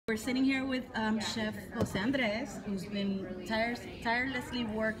We're sitting here with Chef José Andrés, who's been tirelessly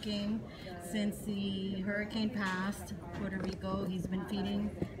working since the hurricane passed Puerto Rico. He's been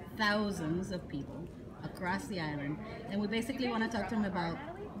feeding thousands of people across the island. And we basically want to talk to him about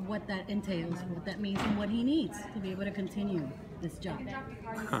what that entails, what that means, and what he needs to be able to continue this job.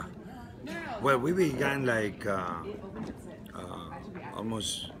 Well, we began like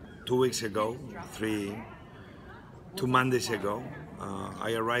almost 2 weeks ago, 2 Mondays ago.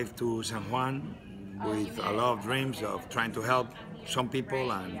 I arrived to San Juan with a lot of dreams of trying to help some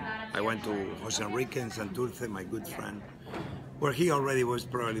people, and I went to Jose Enrique in Santurce, my good friend, where he already was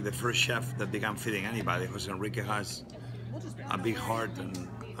probably the first chef that began feeding anybody. Jose Enrique has a big heart, and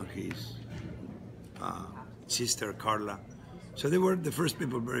his sister Carla. So they were the first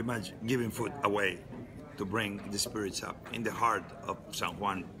people very much giving food away to bring the spirits up in the heart of San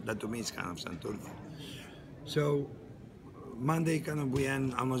Juan. That to me is kind of Santurce. So Monday we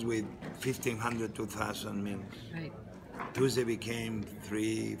end almost with 1,500, 2,000 meals. Right. Tuesday became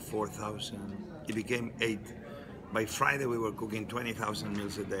 3,000, 4,000. It became 8. By Friday we were cooking 20,000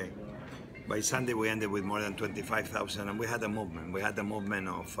 meals a day. By Sunday we ended with more than 25,000, and we had a movement. We had a movement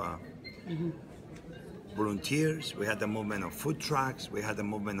of volunteers. We had a movement of food trucks. We had a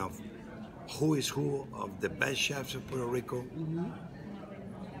movement of who is who of the best chefs of Puerto Rico.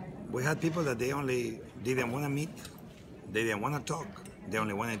 We had people that they only didn't want to meet. They didn't want to talk. They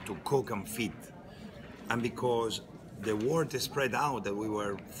only wanted to cook and feed. And because the word spread out that we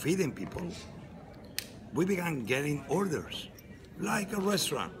were feeding people, we began getting orders, like a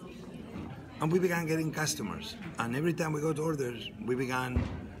restaurant. And we began getting customers. And every time we got orders, we began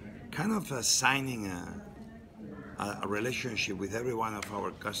kind of signing a relationship with every one of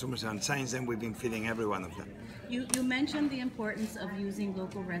our customers. And since then, we've been feeding every one of them. You mentioned the importance of using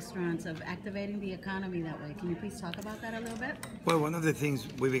local restaurants, of activating the economy that way. Can you please talk about that a little bit? Well, one of the things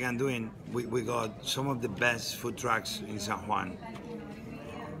we began doing, we got some of the best food trucks in San Juan.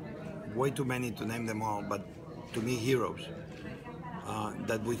 Way too many to name them all, but to me, heroes.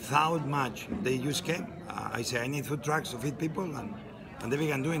 That without much, they just came. I say, I need food trucks to feed people, and they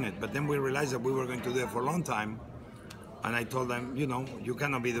began doing it. But then we realized that we were going to do it for a long time. And I told them, you know, you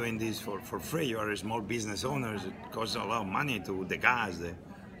cannot be doing this for free. You are a small business owners. It costs a lot of money to the gas,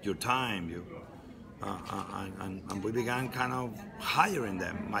 your time. And we began kind of hiring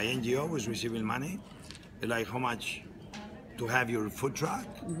them. My NGO was receiving money, like how much to have your food truck.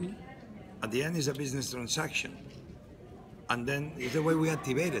 At the end, it's a business transaction. And then it's the way we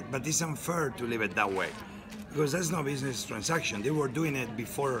activate it. But it's unfair to leave it that way, because that's not business transaction. They were doing it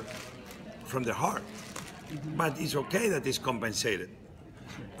before from their heart. But it's okay that it's compensated.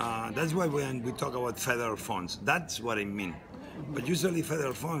 That's why when we talk about federal funds, that's what I mean. But usually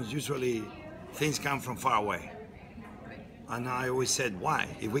federal funds, things come from far away. And I always said, why?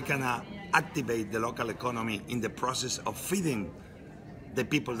 If we can activate the local economy in the process of feeding the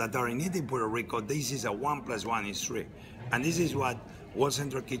people that are in need in Puerto Rico, this is a 1 + 1 is 3. And this is what World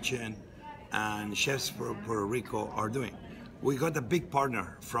Central Kitchen and Chefs for Puerto Rico are doing. We got a big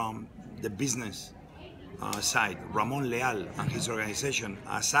partner from the business side, Ramon Leal and his organization,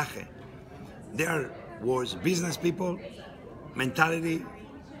 Asaje. There was business people, mentality,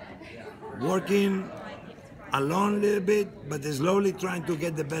 working alone a little bit, but slowly trying to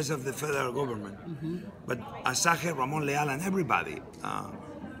get the best of the federal government. But Asaje, Ramon Leal, and everybody,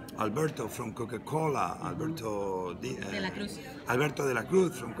 Alberto from Coca-Cola, Alberto de la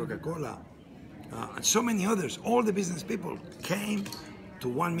Cruz from Coca-Cola, and so many others, all the business people came to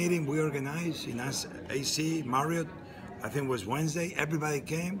one meeting we organized in AC Marriott. I think it was Wednesday. Everybody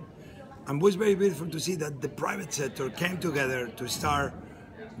came, and it was very beautiful to see that the private sector came together to start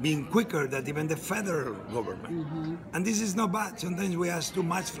being quicker than even the federal government. And this is not bad. Sometimes we ask too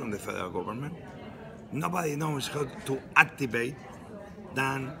much from the federal government. Nobody knows how to activate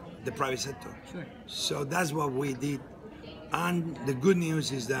than the private sector. Sure. So that's what we did. And the good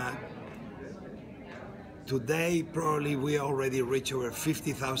news is that today, probably we already reach over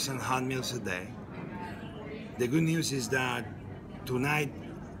 50,000 hot meals a day. The good news is that tonight,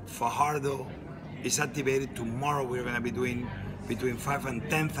 Fajardo is activated. Tomorrow, we're going to be doing between 5,000 and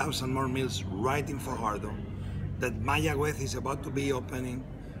 10,000 more meals right in Fajardo. That Mayagüez is about to be opening.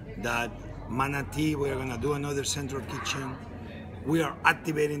 That Manatee, we're going to do another central kitchen. We are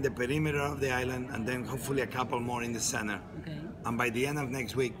activating the perimeter of the island, and then hopefully a couple more in the center. Okay. And by the end of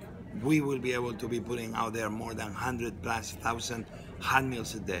next week, we will be able to be putting out there more than 100,000+ hot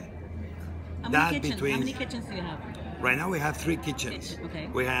meals a day. How many kitchens do you have? Right now we have 3 kitchens. Okay.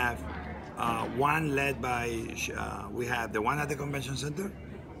 We have one led by, we have the one at the convention center,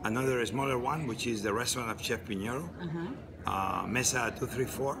 another smaller one, which is the restaurant of Chef Piñero. Mesa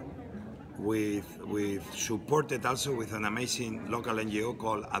 234, with supported also with an amazing local NGO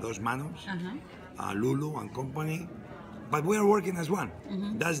called A Dos Manos, Lulu and company. But we are working as one.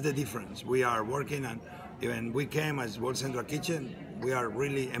 That's the difference. We are working, and even we came as World Central Kitchen, we are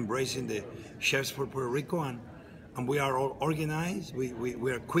really embracing the chefs for Puerto Rico, and we are all organized.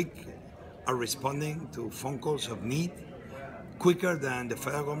 We are quick at responding to phone calls of need, quicker than the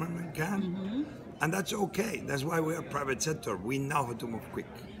federal government can. And that's okay. That's why we are private sector. We know how to move quick.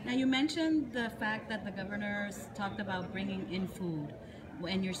 Now, you mentioned the fact that the governors talked about bringing in food,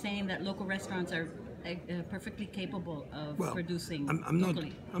 and you're saying that local restaurants are perfectly capable of producing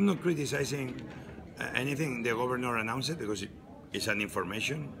locally. I'm not criticizing anything the governor announced because it's an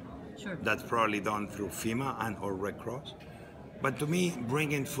information that's probably done through FEMA and or Red Cross. But to me,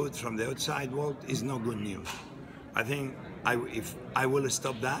 bringing food from the outside world is no good news. I think if I will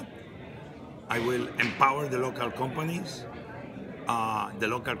stop that, I will empower the local companies, the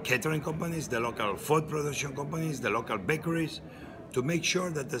local catering companies, the local food production companies, the local bakeries, to make sure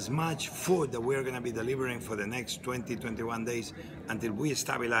that as much food that we're going to be delivering for the next 20, 21 days until we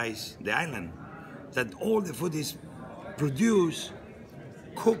stabilize the island, that all the food is produced,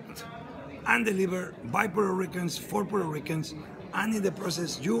 cooked, and delivered by Puerto Ricans, for Puerto Ricans, and in the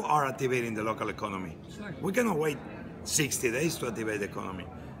process, you are activating the local economy. We cannot wait 60 days to activate the economy.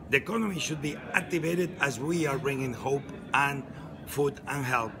 The economy should be activated as we are bringing hope and food and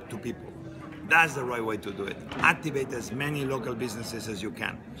help to people. That's the right way to do it. Activate as many local businesses as you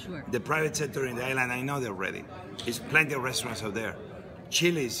can. The private sector in the island, I know they're ready. There's plenty of restaurants out there.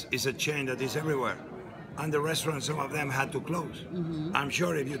 Chili's is a chain that is everywhere. And the restaurants, some of them had to close. I'm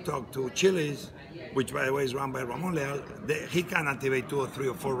sure if you talk to Chili's, which by the way is run by Ramon Leal, he can activate 2 or 3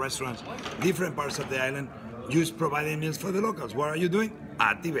 or 4 restaurants, different parts of the island, just providing meals for the locals. What are you doing?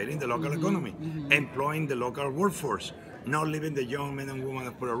 Activating the local economy, employing the local workforce, not leaving the young men and women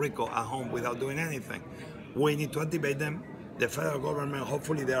of Puerto Rico at home without doing anything. We need to activate them. The federal government,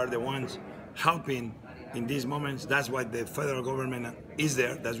 hopefully they are the ones helping in these moments. That's why the federal government is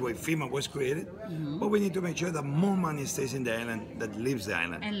there. That's why FEMA was created. But we need to make sure that more money stays in the island, that leaves the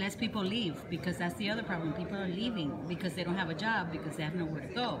island. And less people leave, because that's the other problem. People are leaving because they don't have a job, because they have nowhere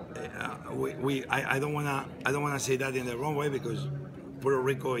to go. I don't wanna say that in the wrong way, because Puerto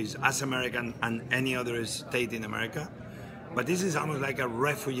Rico is as American as any other state in America. But this is almost like a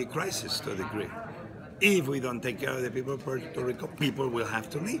refugee crisis to a degree. If we don't take care of the people of Puerto Rico, people will have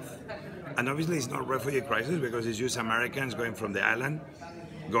to leave. And obviously it's not a refugee crisis because it's just Americans going from the island,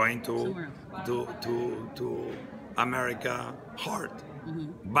 going to America hard.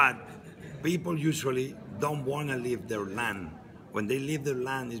 But people usually don't want to leave their land. When they leave their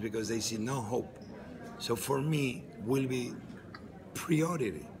land, it's because they see no hope. So for me, will be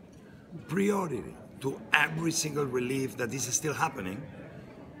priority to every single relief that is still happening.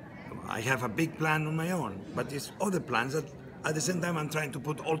 I have a big plan on my own, but there's other plans that at the same time I'm trying to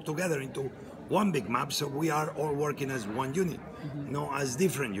put all together into one big map, so we are all working as one unit, not as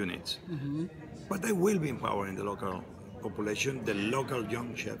different units. But I will be empowering the local population, the local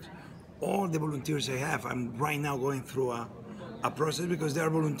young chefs, all the volunteers I have. I'm right now going through a process because they are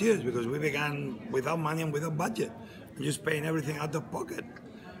volunteers, because we began without money and without budget, just paying everything out of pocket.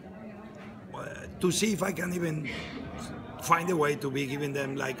 To see if I can even find a way to be giving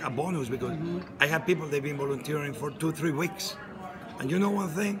them like a bonus, because I have people, they've been volunteering for 2-3 weeks. And you know one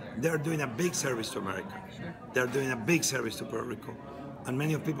thing? They're doing a big service to America. They're doing a big service to Puerto Rico. And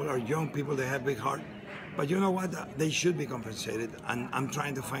many of people are young people, they have big heart. But you know what? They should be compensated. And I'm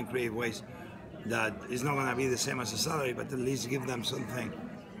trying to find creative ways that it's not gonna be the same as a salary, but at least give them something.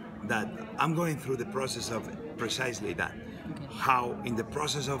 That I'm going through the process of precisely that. How in the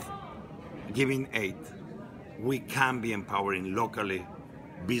process of giving aid, we can be empowering locally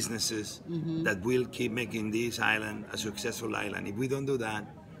businesses that will keep making this island a successful island. If we don't do that,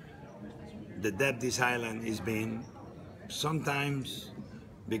 the debt this island is being, sometimes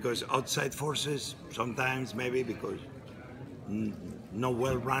because outside forces, sometimes maybe because no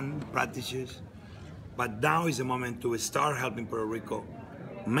well-run practices. But now is the moment to start helping Puerto Rico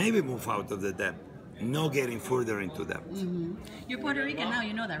maybe move out of the debt, not getting further into debt. You're Puerto Rican now,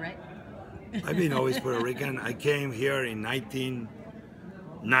 you know that, right? I've been always Puerto Rican. I came here in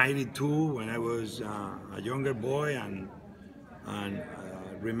 1992 when I was a younger boy, and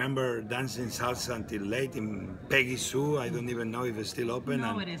remember dancing salsa until late in Peggy Sue. I don't even know if it's still open.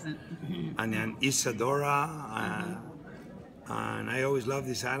 No, it isn't. And then Isadora. And I always loved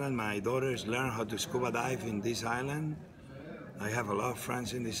this island. My daughters learned how to scuba dive in this island. I have a lot of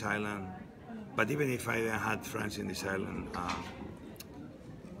friends in this island. But even if I had friends in this island,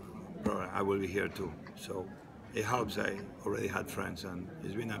 I will be here too. So it helps. I already had friends, and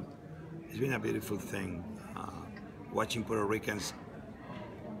it's been a beautiful thing watching Puerto Ricans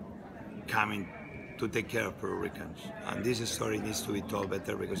coming to take care of Puerto Ricans. And this story needs to be told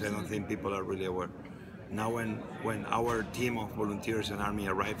better because I don't think people are really aware. Now when our team of volunteers and army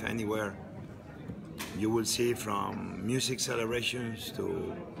arrive anywhere, you will see from music celebrations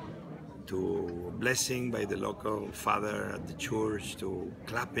to blessing by the local father at the church to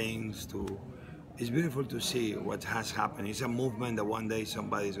clappings to it's beautiful to see what has happened. It's a movement that one day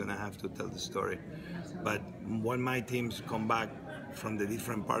somebody's gonna have to tell the story. But when my teams come back from the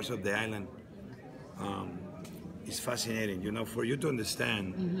different parts of the island, it's fascinating. You know, for you to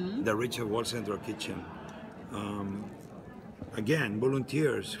understand the reach of World Central Kitchen. Again,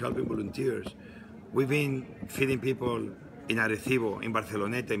 volunteers, helping volunteers. We've been feeding people in Arecibo, in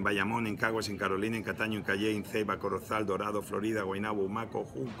Barceloneta, en Bayamón, en Caguas, en Carolina, en Cataño, en Calle, en Ceiba, Corozal, Dorado, Florida, Guaynabo, Humaco,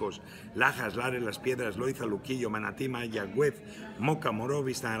 Juncos, Lajas, Lares, Las Piedras, Loiza, Luquillo, Manatí, Maya, Güez, Moca,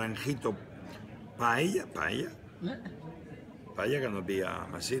 Morovis, Naranjito, Paella cannot be a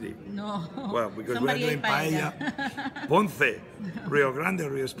city. No. Well, because we're Somebody doing ate paella. Ponce, Rio Grande,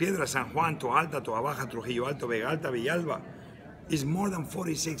 Ríos Piedras, San Juan, Toa Alta, Toa Baja, Trujillo Alto, Vega Alta, Villalba. It's more than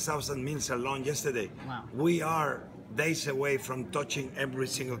 46,000 meals alone yesterday. Wow. We are days away from touching every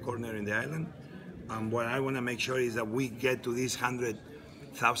single corner in the island. And what I want to make sure is that we get to these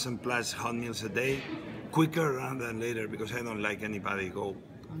 100,000 plus hot meals a day quicker rather than later, because I don't like anybody go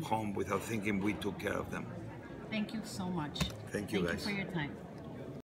home without thinking we took care of them. Thank you so much. Thank you, guys. Thank you for your time.